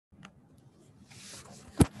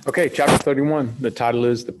Okay, chapter 31. The title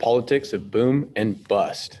is The Politics of Boom and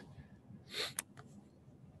Bust.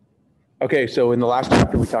 Okay, so in the last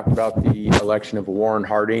chapter, we talked about the election of Warren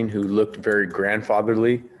Harding, who looked very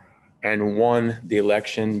grandfatherly and won the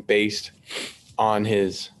election based on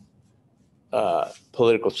his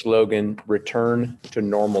political slogan, return to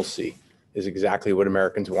normalcy, is exactly what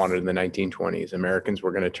Americans wanted in the 1920s. Americans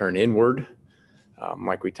were going to turn inward,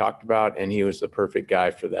 like we talked about, and he was the perfect guy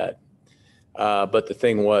for that. But the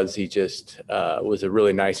thing was, he just was a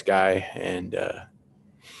really nice guy and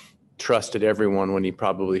trusted everyone when he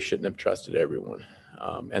probably shouldn't have trusted everyone.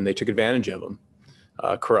 And they took advantage of him.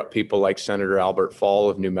 Corrupt people like Senator Albert Fall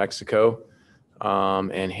of New Mexico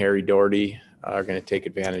and Harry Doherty are going to take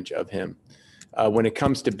advantage of him. When it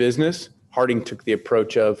comes to business, Harding took the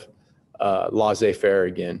approach of laissez-faire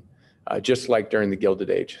again, just like during the Gilded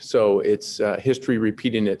Age. So it's history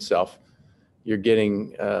repeating itself. You're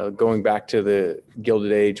getting going back to the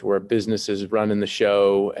Gilded Age where business is running the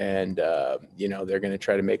show, and they're going to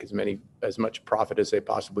try to make as much profit as they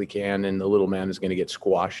possibly can, and the little man is going to get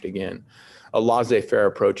squashed again. A laissez-faire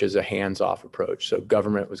approach is a hands-off approach. So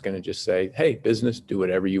government was going to just say, "Hey, business, do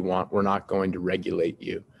whatever you want. We're not going to regulate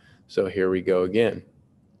you." So here we go again.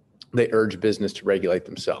 They urge business to regulate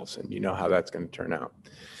themselves, and you know how that's going to turn out.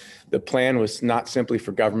 The plan was not simply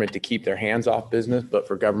for government to keep their hands off business, but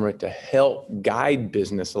for government to help guide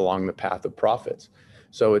business along the path of profits.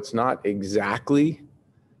 So it's not exactly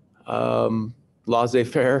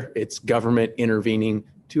laissez-faire. It's government intervening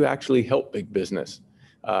to actually help big business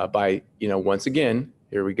by, once again,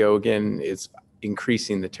 here we go again, it's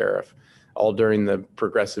increasing the tariff. All during the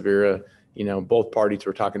progressive era, both parties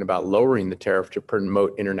were talking about lowering the tariff to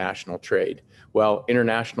promote international trade. Well,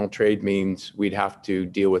 international trade means we'd have to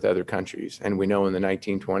deal with other countries. And we know in the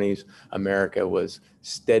 1920s, America was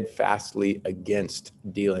steadfastly against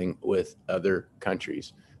dealing with other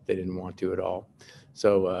countries. They didn't want to at all.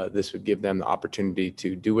 So this would give them the opportunity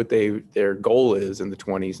to do what their goal is in the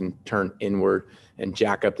 20s and turn inward and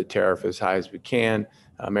jack up the tariff as high as we can.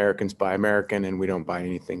 Americans buy American and we don't buy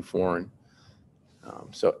anything foreign.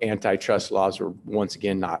 So antitrust laws were once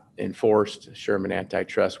again not enforced. Sherman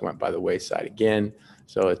antitrust went by the wayside again.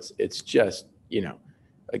 So it's just,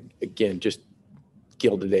 again, just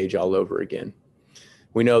Gilded Age all over again.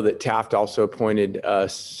 We know that Taft also appointed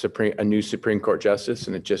a new Supreme Court justice,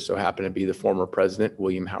 and it just so happened to be the former president,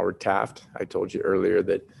 William Howard Taft. I told you earlier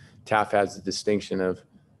that Taft has the distinction of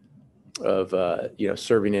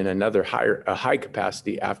serving in a high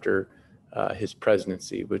capacity after his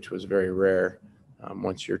presidency, which was very rare.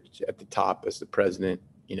 Once you're at the top as the president,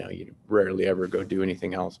 you rarely ever go do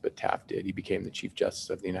anything else, but Taft did. He became the Chief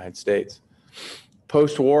Justice of the United States.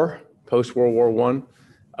 Post-World War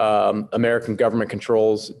I, American government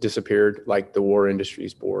controls disappeared, like the War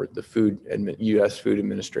Industries Board, the U.S. Food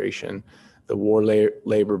Administration, the War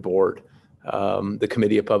Labor Board, the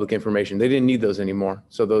Committee of Public Information. They didn't need those anymore.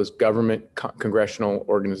 So those government congressional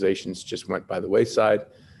organizations just went by the wayside.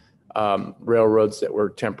 Railroads that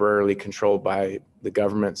were temporarily controlled by the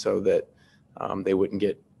government so that they wouldn't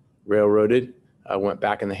get railroaded went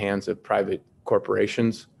back in the hands of private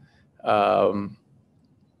corporations. So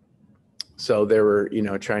they were,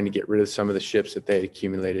 trying to get rid of some of the ships that they had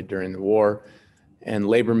accumulated during the war. And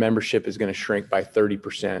labor membership is going to shrink by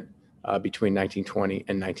 30% between 1920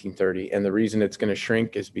 and 1930. And the reason it's going to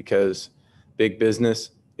shrink is because big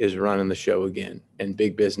business is running the show again. And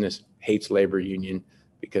big business hates labor unions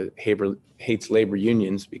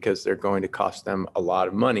because they're going to cost them a lot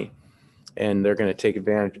of money. And they're going to take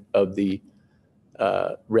advantage of the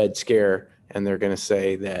Red Scare. And they're going to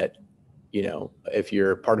say that, if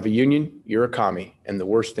you're part of a union, you're a commie. And the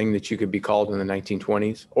worst thing that you could be called in the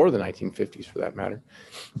 1920s or the 1950s for that matter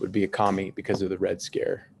would be a commie because of the Red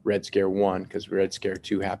Scare. Red Scare 1, because Red Scare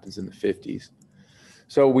 2 happens in the 50s.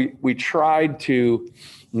 So we tried to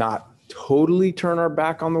not totally turn our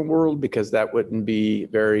back on the world because that wouldn't be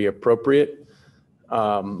very appropriate.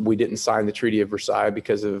 We didn't sign the Treaty of Versailles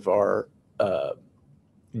because of our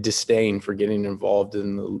disdain for getting involved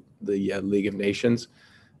in the League of Nations.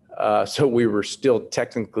 So we were still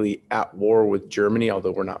technically at war with Germany,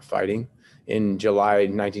 although we're not fighting. In July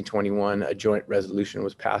 1921, a joint resolution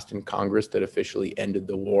was passed in Congress that officially ended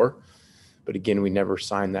the war. But again, we never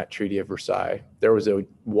signed that Treaty of Versailles. There was a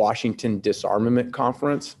Washington Disarmament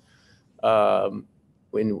Conference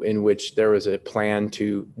in which there was a plan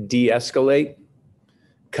to de-escalate,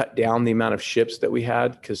 cut down the amount of ships that we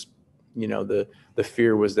had, because the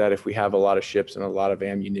fear was that if we have a lot of ships and a lot of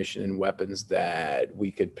ammunition and weapons, that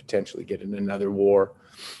we could potentially get in another war.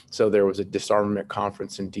 So there was a disarmament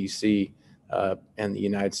conference in DC and the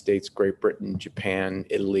United States, Great Britain, Japan,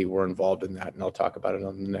 Italy were involved in that, and I'll talk about it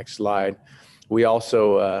on the next slide. We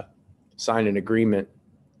also signed an agreement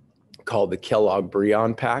called the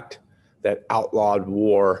Kellogg-Briand Pact that outlawed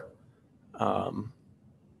war.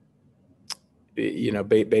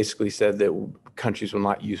 Basically said that countries will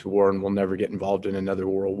not use war and will never get involved in another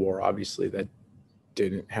world war. Obviously, that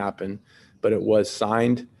didn't happen, but it was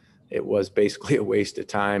signed. It was basically a waste of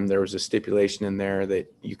time. There was a stipulation in there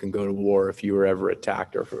that you can go to war if you were ever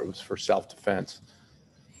attacked or if it was for self-defense.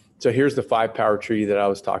 So here's the 5-power treaty that I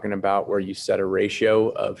was talking about, where you set a ratio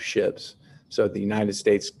of ships. So the United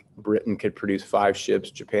States, Britain could produce 5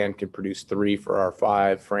 ships, Japan could produce 3 for our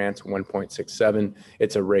 5, France 1.67.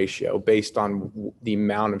 It's a ratio based on the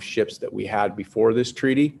amount of ships that we had before this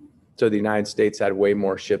treaty. So the United States had way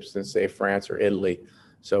more ships than, say, France or Italy.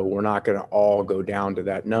 So we're not going to all go down to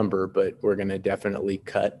that number, but we're going to definitely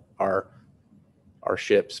cut our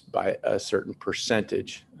ships by a certain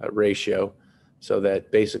percentage ratio, so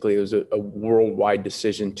that basically it was a worldwide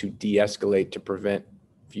decision to de-escalate to prevent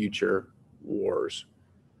future wars.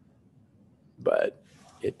 But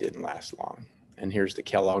it didn't last long. And here's the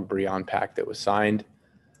Kellogg-Briand Pact that was signed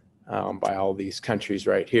by all these countries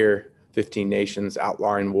right here, 15 nations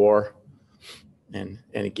outlawing war. And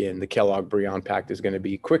again, the Kellogg-Briand Pact is going to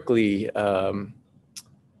be quickly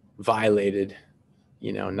violated,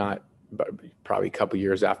 not probably a couple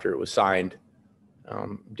years after it was signed,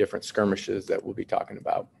 different skirmishes that we'll be talking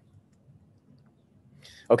about.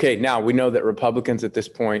 Okay, now we know that Republicans at this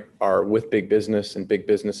point are with big business, and big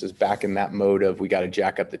business is back in that mode of we got to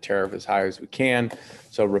jack up the tariff as high as we can.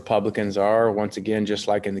 So Republicans are, once again, just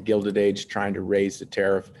like in the Gilded Age, trying to raise the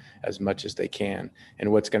tariff as much as they can. And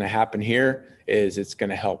what's going to happen here is it's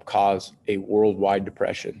going to help cause a worldwide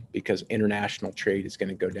depression, because international trade is going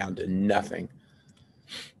to go down to nothing.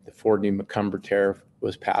 The Ford-Macumber tariff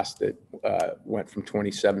was passed that went from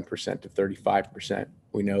 27% to 35%.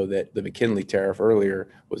 We know that the McKinley tariff earlier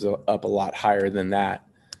was up a lot higher than that,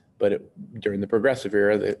 but during the progressive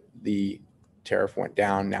era, the tariff went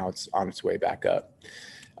down. Now it's on its way back up.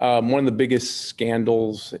 One of the biggest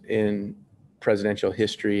scandals in presidential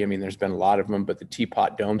history, I mean, there's been a lot of them, but the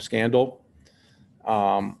Teapot Dome scandal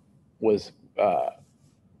was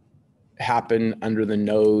happened under the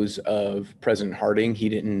nose of President Harding. He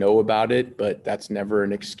didn't know about it, but that's never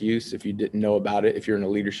an excuse. If you didn't know about it, if you're in a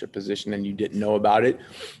leadership position and you didn't know about it,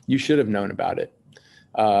 you should have known about it.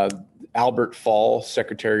 Albert Fall,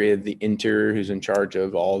 Secretary of the Interior, who's in charge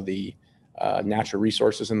of all the natural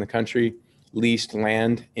resources in the country, leased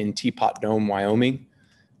land in Teapot Dome, Wyoming,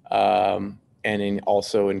 and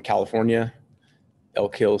also in California,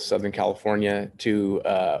 Elk Hills, Southern California, to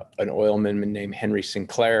an oilman named Henry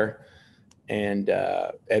Sinclair and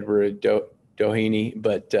Edward Doheny.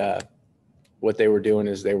 But what they were doing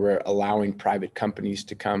is they were allowing private companies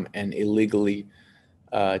to come and illegally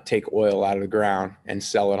take oil out of the ground and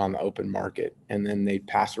sell it on the open market. And then they'd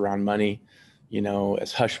pass around money,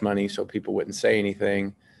 as hush money, so people wouldn't say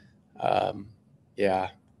anything.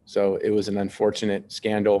 So it was an unfortunate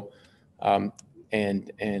scandal. And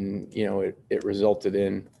it resulted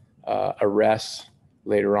in arrests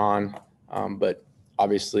later on. But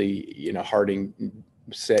obviously, Harding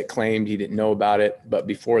claimed he didn't know about it. But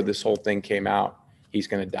before this whole thing came out, he's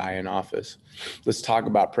going to die in office. Let's talk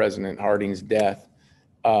about President Harding's death.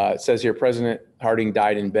 It says here, President Harding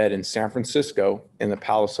died in bed in San Francisco in the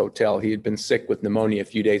Palace Hotel. He had been sick with pneumonia a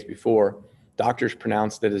few days before. Doctors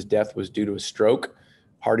pronounced that his death was due to a stroke.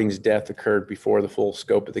 Harding's death occurred before the full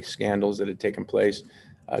scope of the scandals that had taken place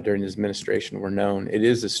during his administration were known. It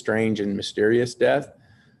is a strange and mysterious death.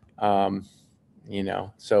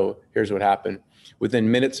 So here's what happened.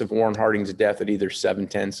 Within minutes of Warren Harding's death at either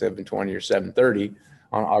 7:10, 7:20, or 7:30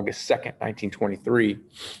 on August 2nd, 1923,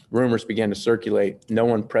 rumors began to circulate. No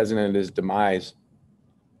one present at his demise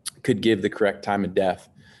could give the correct time of death.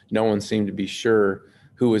 No one seemed to be sure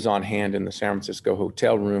who was on hand in the San Francisco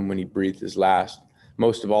hotel room when he breathed his last.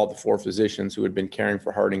 Most of all, the 4 physicians who had been caring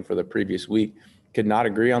for Harding for the previous week could not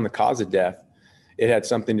agree on the cause of death. It had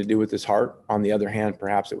something to do with his heart. On the other hand,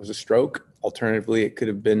 perhaps it was a stroke. Alternatively, it could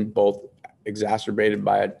have been both exacerbated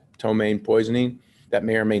by a ptomaine poisoning that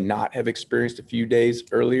may or may not have experienced a few days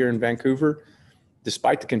earlier in Vancouver.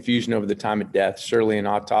 Despite the confusion over the time of death, surely an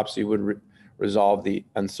autopsy would resolve the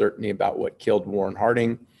uncertainty about what killed Warren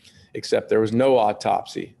Harding, except there was no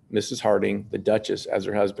autopsy. Mrs. Harding, the Duchess, as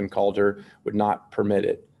her husband called her, would not permit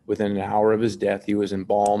it. Within an hour of his death, he was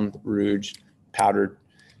embalmed, rouged, powdered,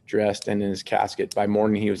 dressed, and in his casket. By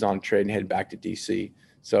morning, he was on a train and headed back to D.C.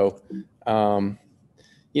 So, the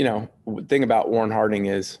thing about Warren Harding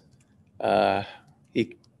is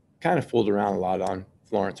he kind of fooled around a lot on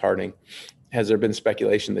Florence Harding. Has there been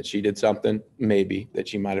speculation that she did something? Maybe that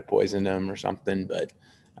she might have poisoned him or something, but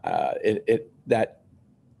that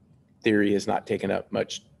theory has not taken up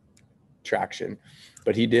much traction.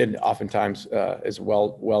 But he did oftentimes, is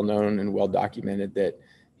well known and well documented, that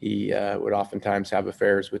he would oftentimes have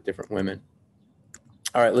affairs with different women.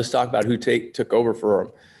 All right, let's talk about who took over for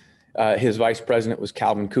him. His vice president was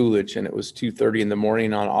Calvin Coolidge, and it was 2:30 in the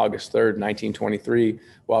morning on August 3rd, 1923.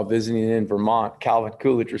 While visiting in Vermont, Calvin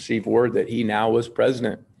Coolidge received word that he now was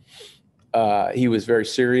president. He was very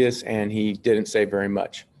serious, and he didn't say very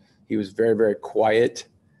much. He was very, very quiet,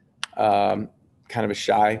 kind of a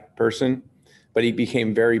shy person, but he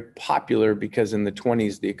became very popular because in the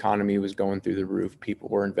 20s, the economy was going through the roof. People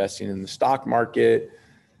were investing in the stock market.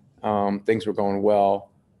 Things were going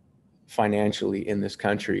well financially in this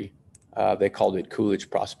country. They called it Coolidge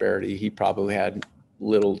prosperity. He probably had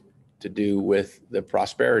little to do with the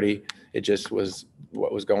prosperity. It just was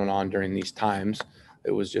what was going on during these times.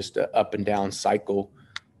 It was just an up and down cycle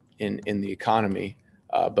in the economy,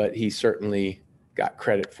 but he certainly got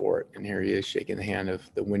credit for it. And here he is shaking the hand of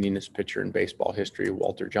the winningest pitcher in baseball history,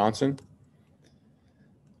 Walter Johnson.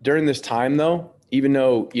 During this time, though, even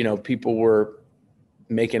though, people were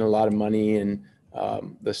making a lot of money and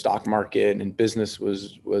the stock market and business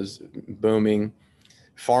was booming,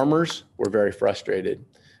 farmers were very frustrated.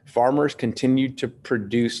 Farmers continued to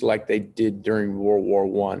produce like they did during World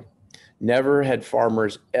War I. Never had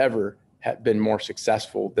farmers ever been more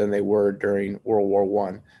successful than they were during World War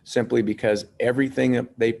I, simply because everything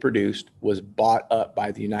that they produced was bought up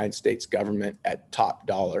by the United States government at top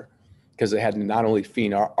dollar, because they had to not only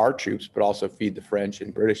feed our troops, but also feed the French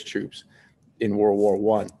and British troops in World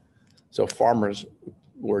War I. So farmers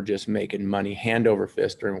were just making money hand over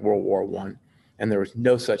fist during World War I, and there was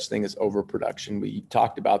no such thing as overproduction. We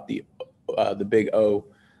talked about the big O,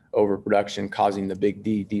 overproduction, causing the big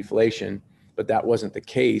D, deflation, but that wasn't the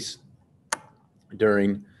case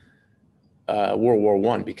during World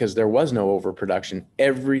War I, because there was no overproduction.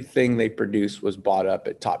 Everything they produced was bought up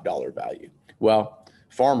at top dollar value. Well,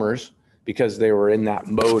 farmers, because they were in that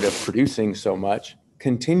mode of producing so much,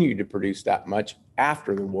 continued to produce that much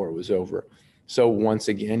after the war was over. So once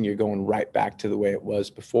again, you're going right back to the way it was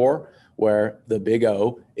before, where the big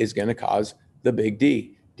O is going to cause the big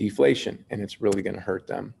D, deflation, and it's really going to hurt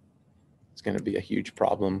them. It's going to be a huge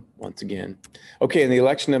problem once again. Okay, in the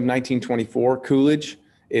election of 1924, Coolidge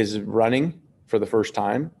is running for the first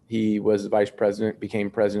time. He was the vice president, became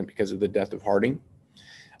president because of the death of Harding.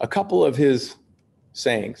 A couple of his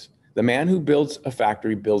sayings: the man who builds a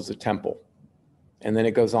factory builds a temple. And then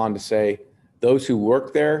it goes on to say, those who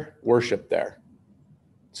work there worship there.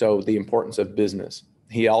 So the importance of business.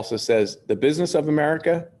 He also says, the business of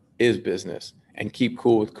America is business, and keep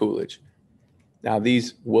cool with Coolidge. Now,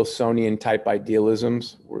 these Wilsonian type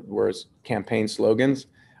idealisms, whereas campaign slogans,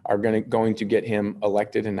 are going to get him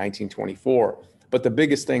elected in 1924. But the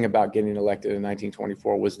biggest thing about getting elected in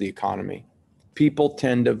 1924 was the economy. People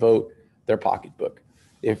tend to vote their pocketbook.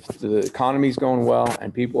 If the economy's going well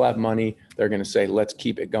and people have money, they're going to say, let's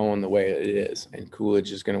keep it going the way it is. And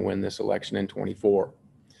Coolidge is going to win this election in 24.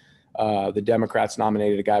 The Democrats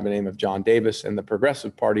nominated a guy by the name of John Davis, and the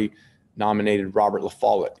Progressive Party nominated Robert La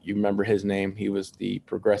Follette. You remember his name. He was the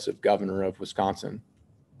progressive governor of Wisconsin.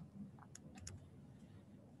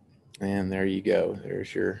 And there you go.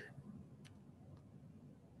 There's your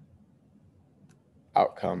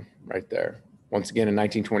outcome right there. Once again, in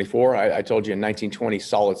 1924, I told you in 1920,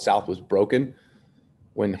 Solid South was broken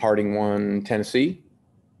when Harding won Tennessee.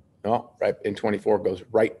 No, right in 24 goes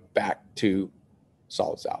right back to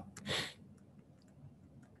Solid South.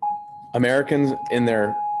 Americans in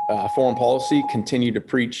their foreign policy continue to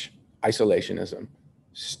preach isolationism,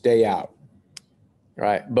 stay out,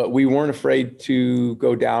 right? But we weren't afraid to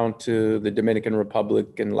go down to the Dominican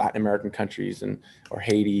Republic and Latin American countries or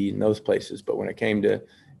Haiti and those places. But when it came to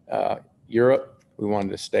Europe, we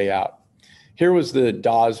wanted to stay out. Here was the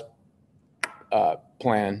Dawes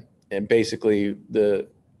plan, and basically the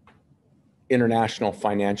international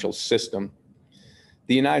financial system.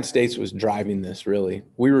 The United States was driving this, really.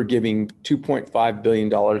 We were giving $2.5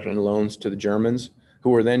 billion in loans to the Germans, who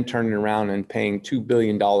were then turning around and paying $2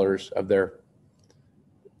 billion of their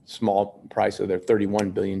small price of their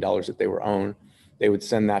 $31 billion that they were owed. They would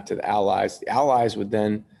send that to the Allies. The Allies would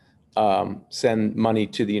then send money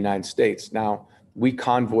to the United States. Now, we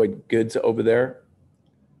convoyed goods over there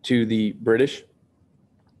to the British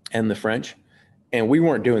and the French, and we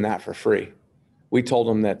weren't doing that for free. We told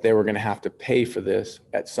them that they were going to have to pay for this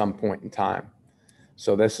at some point in time.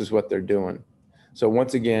 So this is what they're doing. So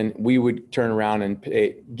once again, we would turn around and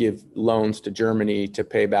give loans to Germany to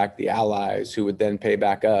pay back the Allies, who would then pay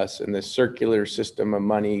back us. And this circular system of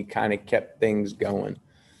money kind of kept things going.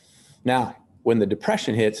 Now, when the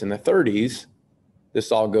Depression hits in the 30s,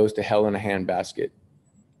 this all goes to hell in a handbasket.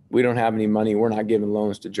 We don't have any money. We're not giving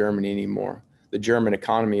loans to Germany anymore. The German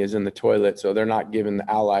economy is in the toilet, so they're not giving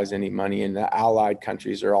the Allies any money. And the Allied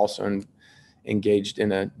countries are also engaged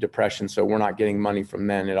in a depression, so we're not getting money from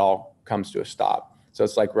them. It all comes to a stop. So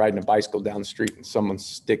it's like riding a bicycle down the street and someone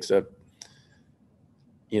sticks a,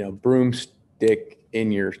 broomstick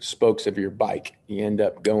in your spokes of your bike. You end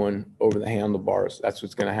up going over the handlebars. That's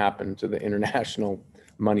what's going to happen to the international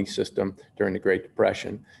money system during the Great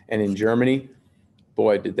Depression. And in Germany,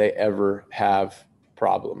 boy, did they ever have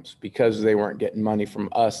problems. Because they weren't getting money from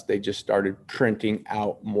us, they just started printing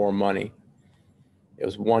out more money. It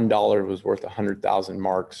was $1 was worth 100,000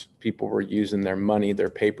 marks. People were using their money, their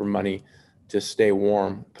paper money, to stay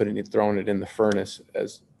warm, throwing it in the furnace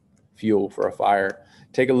as fuel for a fire.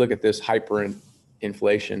 Take a look at this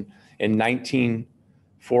hyperinflation. In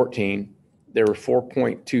 1914, there were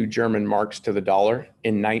 4.2 German marks to the dollar.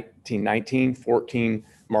 In 1919, 14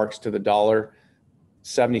 marks to the dollar,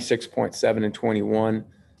 76.7 in 21,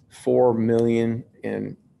 4 million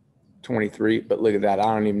in 23. But look at that. I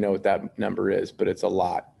don't even know what that number is, but it's a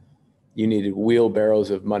lot. You needed wheelbarrows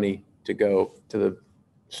of money to go to the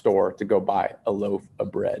store to go buy a loaf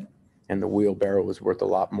of bread, and the wheelbarrow was worth a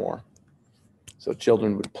lot more. So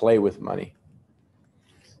children would play with money.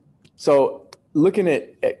 So looking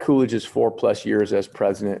at Coolidge's 4+ years as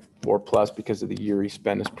president, 4+ because of the year he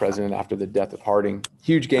spent as president after the death of Harding,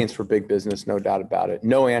 huge gains for big business, no doubt about it.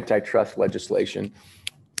 No antitrust legislation,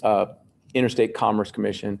 Interstate Commerce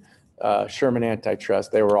Commission, Sherman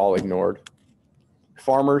Antitrust, they were all ignored.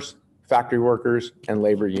 Farmers, factory workers, and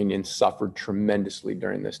labor unions suffered tremendously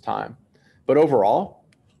during this time. But overall,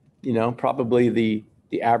 probably the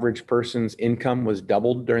average person's income was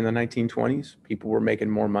doubled during the 1920s. People were making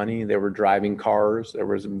more money. They were driving cars. There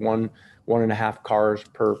was 1.5 cars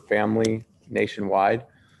per family nationwide.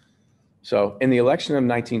 So in the election of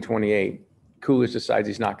 1928, Coolidge decides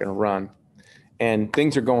he's not going to run. And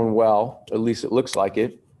things are going well, at least it looks like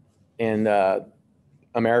it. And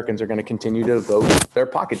Americans are going to continue to vote their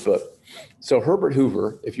pocketbook. So Herbert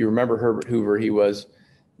Hoover, if you remember Herbert Hoover, he was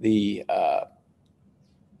the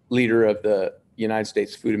leader of the United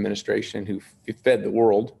States Food Administration who fed the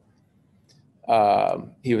world.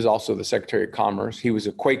 He was also the Secretary of Commerce. He was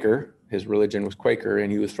a Quaker. His religion was Quaker,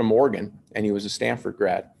 and he was from Oregon, and he was a Stanford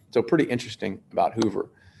grad. So pretty interesting about Hoover.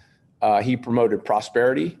 He promoted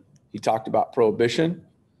prosperity. He talked about prohibition,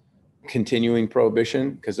 continuing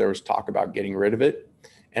prohibition, because there was talk about getting rid of it,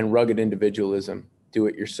 and rugged individualism,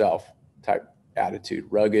 do-it-yourself type attitude,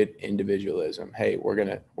 rugged individualism. Hey, we're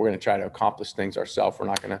gonna try to accomplish things ourselves. We're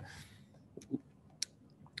not gonna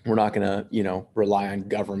rely on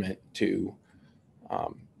government to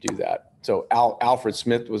do that. So Alfred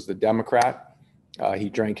Smith was the Democrat. He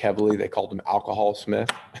drank heavily. They called him Alcohol Smith.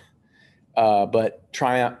 But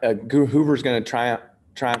Hoover's going to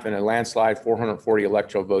triumph in a landslide, 440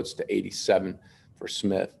 electoral votes to 87 for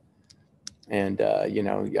Smith. And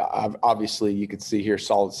obviously you could see here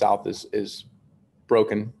Solid South is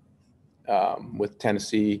broken with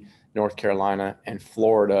Tennessee, North Carolina, and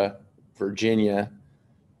Florida, Virginia,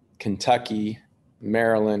 Kentucky,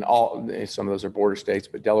 Maryland, some of those are border states,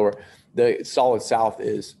 but Delaware. The Solid South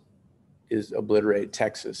is obliterated,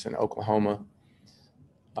 Texas and Oklahoma.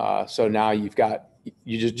 So now you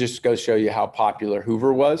just goes to show you how popular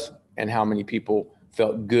Hoover was and how many people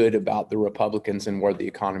felt good about the Republicans and where the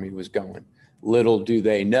economy was going. Little do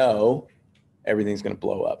they know, everything's going to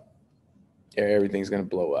blow up. Everything's going to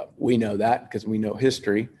blow up. We know that because we know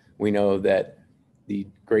history. We know that the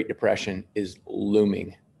Great Depression is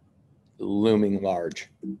looming large.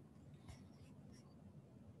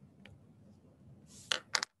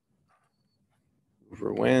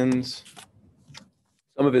 Hoover wins.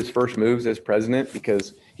 Some of his first moves as president,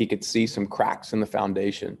 because he could see some cracks in the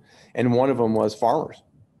foundation, and one of them was farmers.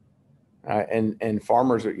 And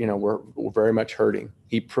farmers, were very much hurting.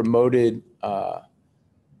 He promoted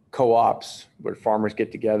co-ops where farmers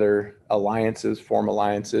get together, form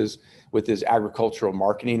alliances with his Agricultural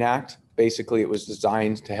Marketing Act. Basically, it was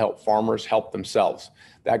designed to help farmers help themselves.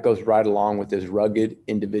 That goes right along with his rugged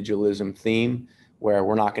individualism theme, where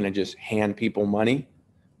we're not going to just hand people money.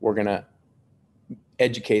 We're going to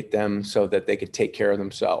educate them so that they could take care of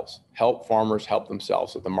themselves. Help farmers help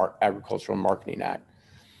themselves with the Agricultural Marketing Act.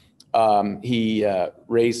 He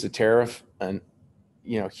raised the tariff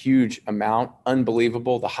huge amount,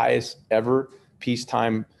 unbelievable, the highest ever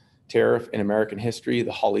peacetime tariff in American history,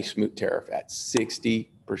 the Hawley-Smoot tariff at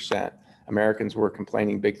 60%. Americans were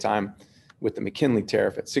complaining big time with the McKinley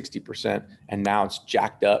tariff at 60%, and now it's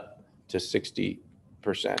jacked up to 60%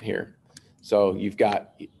 here. So you've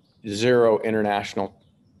got zero international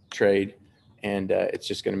trade, and it's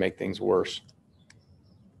just going to make things worse.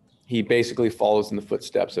 He basically follows in the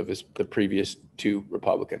footsteps of the previous two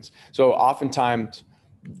Republicans. So oftentimes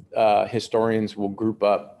historians will group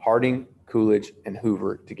up Harding, Coolidge, and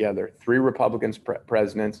Hoover together. Three Republicans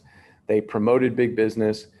presidents. They promoted big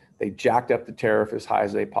business. They jacked up the tariff as high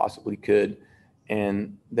as they possibly could,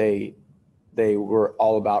 and they were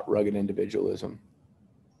all about rugged individualism.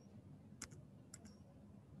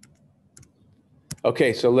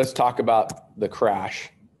 Okay, so let's talk about the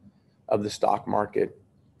crash of the stock market.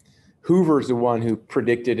 Hoover's the one who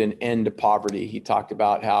predicted an end to poverty. He talked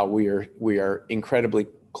about how we are incredibly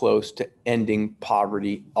close to ending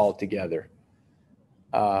poverty altogether.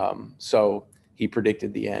 So he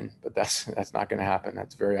predicted the end, but that's not going to happen.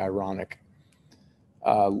 That's very ironic.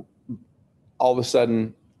 All of a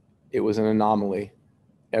sudden, it was an anomaly.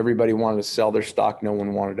 Everybody wanted to sell their stock. No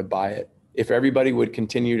one wanted to buy it. If everybody would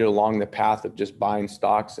continue along the path of just buying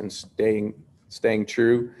stocks and staying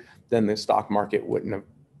true, then the stock market wouldn't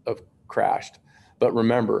have crashed. But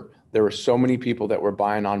remember, there were so many people that were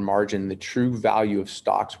buying on margin, the true value of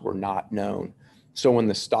stocks were not known. So when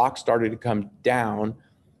the stock started to come down,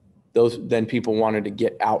 then people wanted to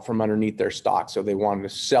get out from underneath their stock. So they wanted to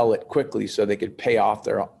sell it quickly so they could pay off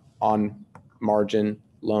their on margin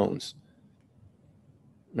loans.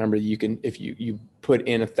 Remember, you can, if you put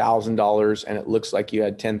in $1,000 and it looks like you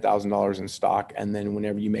had $10,000 in stock, and then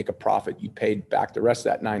whenever you make a profit, you paid back the rest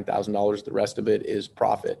of that $9,000. The rest of it is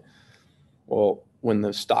profit. Well, when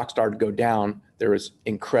the stock started to go down, there was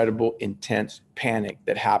incredible, intense panic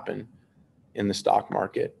that happened in the stock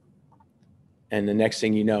market. And the next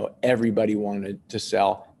thing you know, everybody wanted to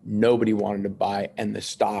sell, nobody wanted to buy, and the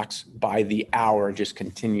stocks by the hour just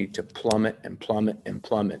continued to plummet and plummet and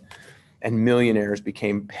plummet. And millionaires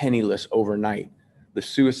became penniless overnight. The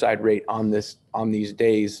suicide rate on these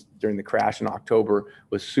days during the crash in October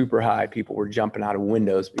was super high. People were jumping out of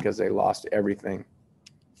windows because they lost everything.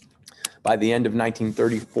 By the end of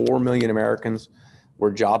 1930, 4 million Americans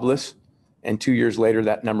were jobless. And 2 years later,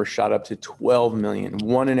 that number shot up to 12 million.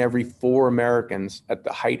 1 in every 4 Americans at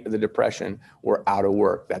the height of the Depression were out of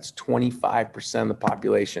work. That's 25% of the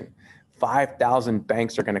population. 5,000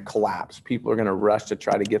 banks are going to collapse. People are going to rush to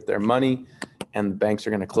try to get their money, and the banks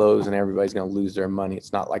are going to close, and everybody's going to lose their money.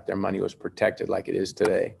 It's not like their money was protected like it is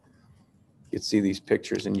today. You could see these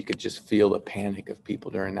pictures, and you could just feel the panic of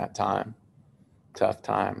people during that time. Tough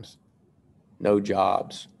times. No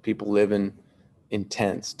jobs. People living in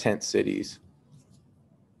tent cities.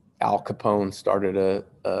 Al Capone started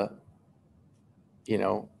a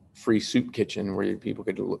free soup kitchen where people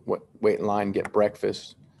could wait in line and get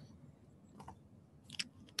breakfast.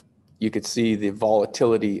 You could see the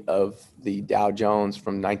volatility of the Dow Jones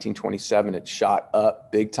from 1927. It shot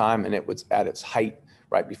up big time, and it was at its height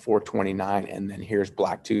right before 29. And then here's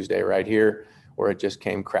Black Tuesday right here, where it just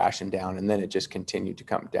came crashing down, and then it just continued to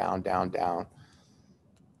come down, down, down.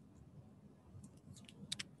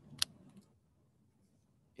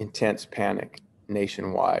 Intense panic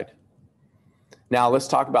nationwide. Now let's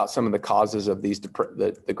talk about some of the causes of these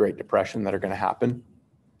the Great Depression that are going to happen.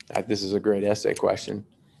 This is a great essay question.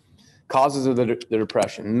 Causes of the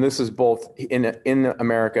Depression, and this is both in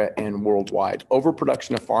America and worldwide.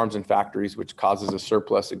 Overproduction of farms and factories, which causes a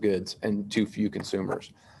surplus of goods and too few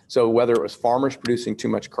consumers. So whether it was farmers producing too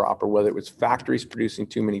much crop or whether it was factories producing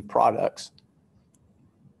too many products,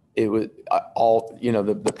 it was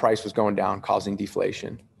the price was going down, causing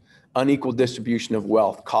deflation. Unequal distribution of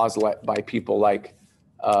wealth caused by people like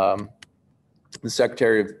the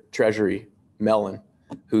Secretary of Treasury, Mellon,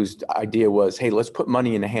 whose idea was, hey, let's put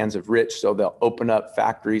money in the hands of rich so they'll open up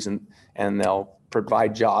factories and they'll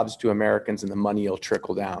provide jobs to Americans and the money will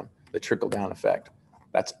trickle down, the trickle-down effect.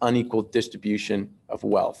 That's unequal distribution of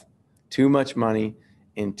wealth. Too much money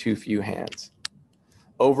in too few hands.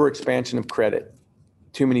 Overexpansion of credit.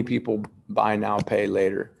 Too many people buy now, pay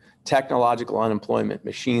later. Technological unemployment.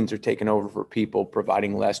 Machines are taking over for people,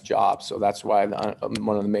 providing less jobs. So that's why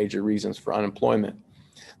one of the major reasons for unemployment.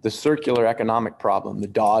 The circular economic problem, the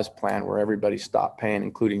Dawes Plan, where everybody stopped paying,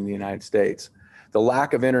 including the United States. The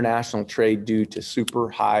lack of international trade due to super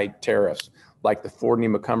high tariffs, like the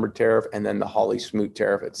Fordney-McCumber tariff and then the Hawley-Smoot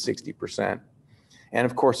tariff at 60%. And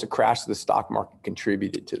of course, the crash of the stock market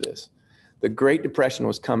contributed to this. The Great Depression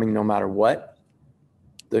was coming no matter what.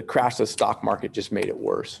 The crash of the stock market just made it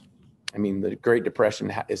worse. I mean, the Great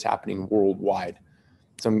Depression is happening worldwide.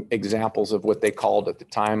 some examples of what they called at the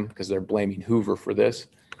time, because they're blaming Hoover for this.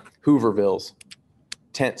 Hoovervilles,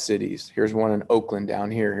 tent cities. Here's one in Oakland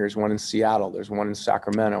down here. Here's one in Seattle. There's one in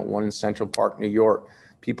Sacramento, one in Central Park, New York.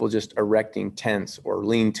 People just erecting tents or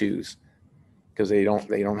lean-tos because they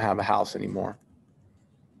don't have a house anymore.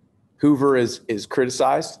 Hoover is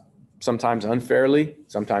criticized, sometimes unfairly,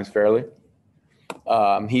 sometimes fairly.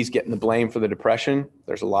 He's getting the blame for the Depression.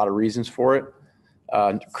 There's a lot of reasons for it.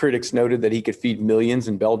 Critics noted that he could feed millions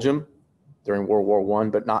in Belgium during World War I,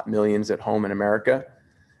 but not millions at home in America.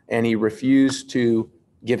 And he refused to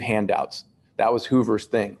give handouts. That was Hoover's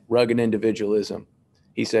thing, rugged individualism.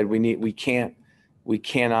 He said, the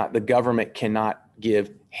government cannot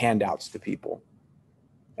give handouts to people.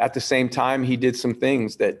 At the same time, he did some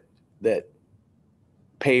things that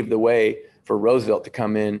paved the way for Roosevelt to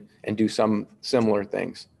come in and do some similar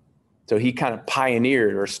things. So he kind of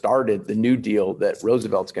pioneered or started the New Deal that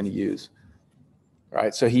Roosevelt's going to use,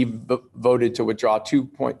 right? So he voted to withdraw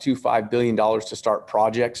 $2.25 billion to start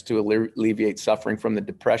projects to alleviate suffering from the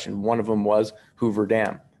Depression. One of them was Hoover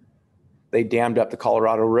Dam. They dammed up the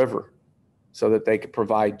Colorado River so that they could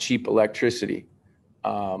provide cheap electricity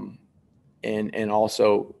and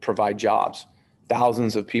also provide jobs.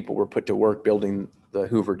 Thousands of people were put to work building the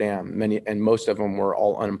Hoover Dam, most of them were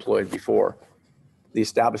all unemployed before. The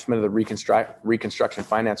establishment of the Reconstruction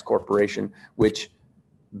Finance Corporation, which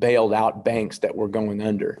bailed out banks that were going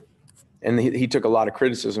under. And he took a lot of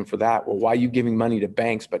criticism for that. Well, why are you giving money to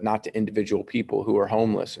banks but not to individual people who are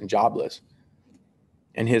homeless and jobless?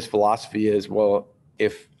 And his philosophy is, well,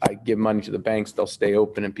 if I give money to the banks, they'll stay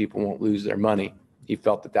open and people won't lose their money. He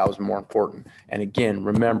felt that was more important. And again,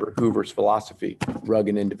 remember Hoover's philosophy,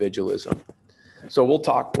 rugged individualism. So we'll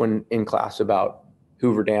talk when in class about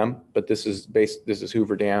Hoover Dam, but this is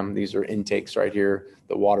Hoover Dam. These are intakes right here.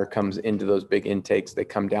 The water comes into those big intakes. They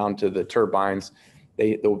come down to the turbines.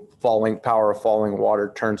 The power of falling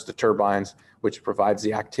water turns to turbines, which provides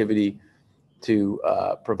the activity to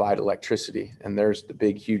provide electricity. And there's the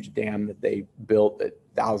big, huge dam that they built that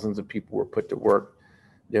thousands of people were put to work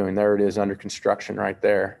doing. There it is under construction right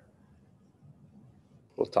there.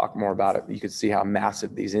 We'll talk more about it. You can see how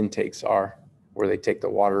massive these intakes are, where they take the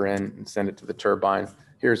water in and send it to the turbine.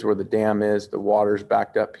 Here's where the dam is. The water's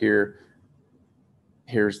backed up here.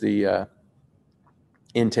 Here's the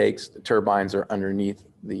intakes. The turbines are underneath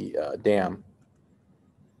the dam.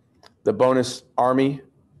 The bonus army,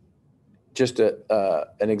 just an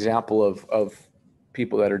example of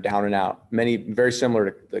people that are down and out. Many very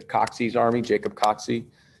similar to the Coxey's army, Jacob Coxey,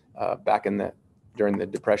 back during the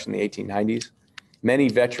Depression in the 1890s. Many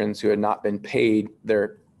veterans who had not been paid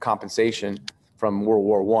their compensation from World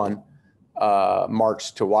War I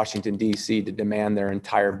marched to Washington, D.C. to demand their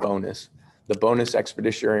entire bonus. The bonus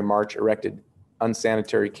expeditionary march erected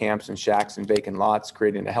unsanitary camps and shacks and vacant lots,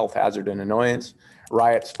 creating a health hazard and annoyance.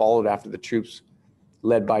 Riots followed after the troops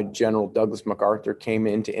led by General Douglas MacArthur came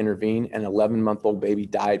in to intervene. An 11-month-old baby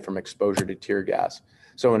died from exposure to tear gas.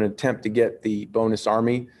 So in an attempt to get the bonus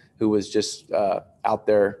army, who was just out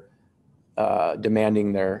there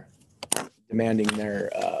demanding their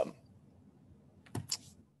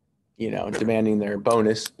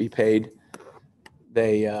bonus be paid,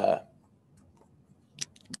 the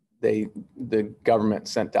government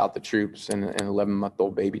sent out the troops, and an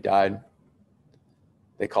 11-month-old baby died.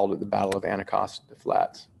 They called it the Battle of Anacostia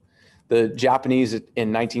Flats. The Japanese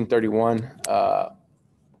in 1931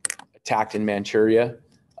 attacked in Manchuria,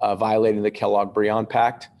 violating the Kellogg-Briand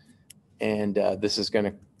Pact. And this is going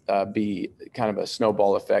to be kind of a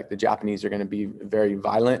snowball effect. The Japanese are going to be very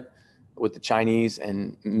violent with the Chinese,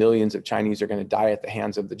 and millions of Chinese are going to die at the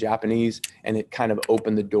hands of the Japanese. And it kind of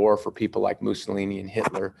opened the door for people like Mussolini and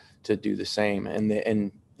Hitler to do the same. And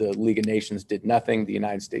the League of Nations did nothing. The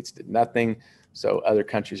United States did nothing. So other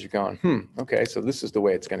countries are going, okay, so this is the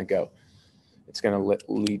way it's going to go. It's going to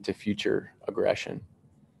lead to future aggression.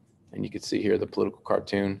 And you can see here the political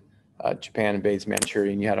cartoon. Japan invades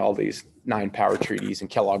Manchuria, and you had all these 9 power treaties and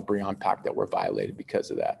Kellogg-Briand Pact that were violated because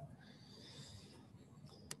of that.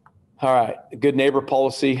 All right, good neighbor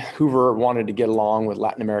policy. Hoover wanted to get along with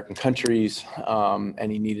Latin American countries,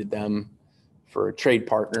 and he needed them for a trade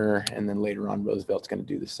partner. And then later on, Roosevelt's going to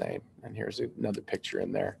do the same. And here's another picture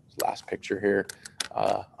in there. Last picture here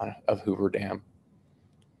of Hoover Dam.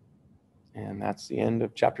 And that's the end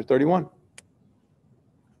of chapter 31.